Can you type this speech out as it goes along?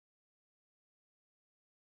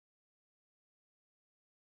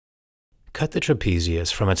Cut the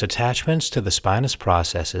trapezius from its attachments to the spinous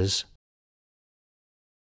processes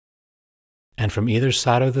and from either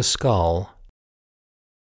side of the skull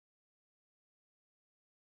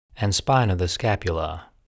and spine of the scapula.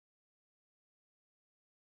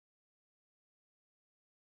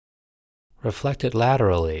 Reflect it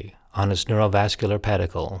laterally on its neurovascular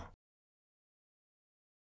pedicle.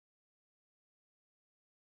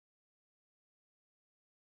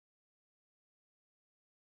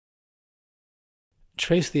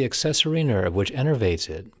 Trace the accessory nerve which innervates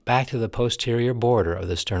it back to the posterior border of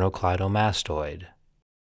the sternocleidomastoid.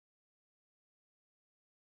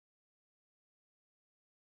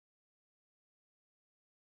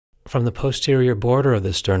 From the posterior border of the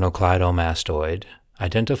sternocleidomastoid,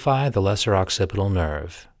 identify the lesser occipital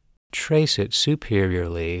nerve. Trace it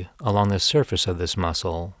superiorly along the surface of this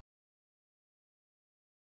muscle.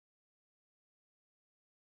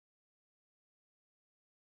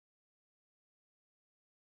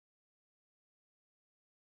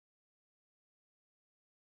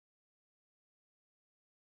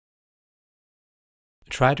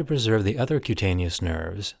 Try to preserve the other cutaneous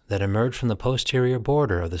nerves that emerge from the posterior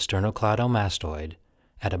border of the sternocleidomastoid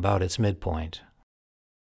at about its midpoint.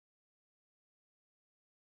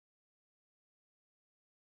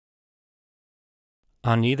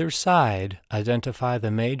 On either side, identify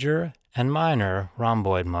the major and minor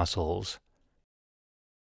rhomboid muscles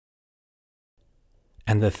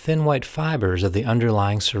and the thin white fibers of the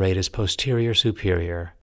underlying serratus posterior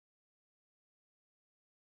superior.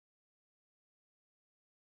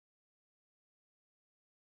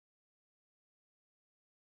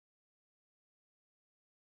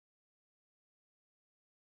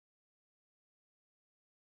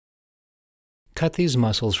 Cut these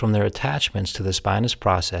muscles from their attachments to the spinous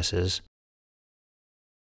processes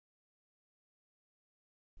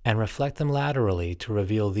and reflect them laterally to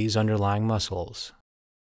reveal these underlying muscles.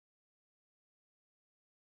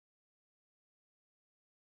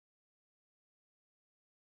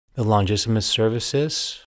 The longissimus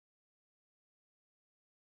cervicis,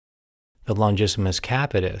 the longissimus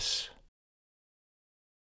capitis,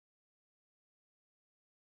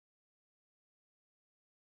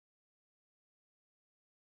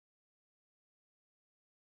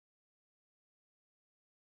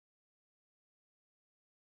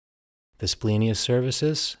 the splenius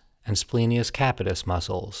cervicis and splenius capitis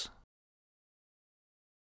muscles.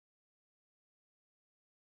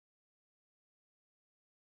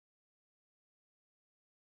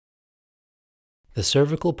 The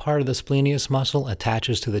cervical part of the splenius muscle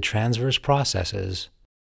attaches to the transverse processes,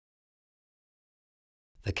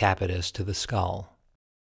 the capitis to the skull.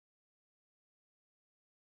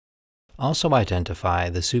 Also identify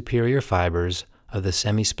the superior fibers of the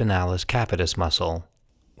semispinalis capitis muscle,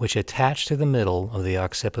 which attach to the middle of the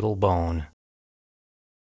occipital bone.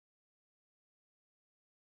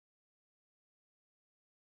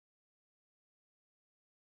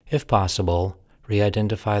 If possible,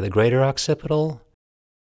 re-identify the greater occipital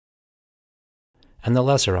and the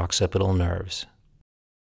lesser occipital nerves.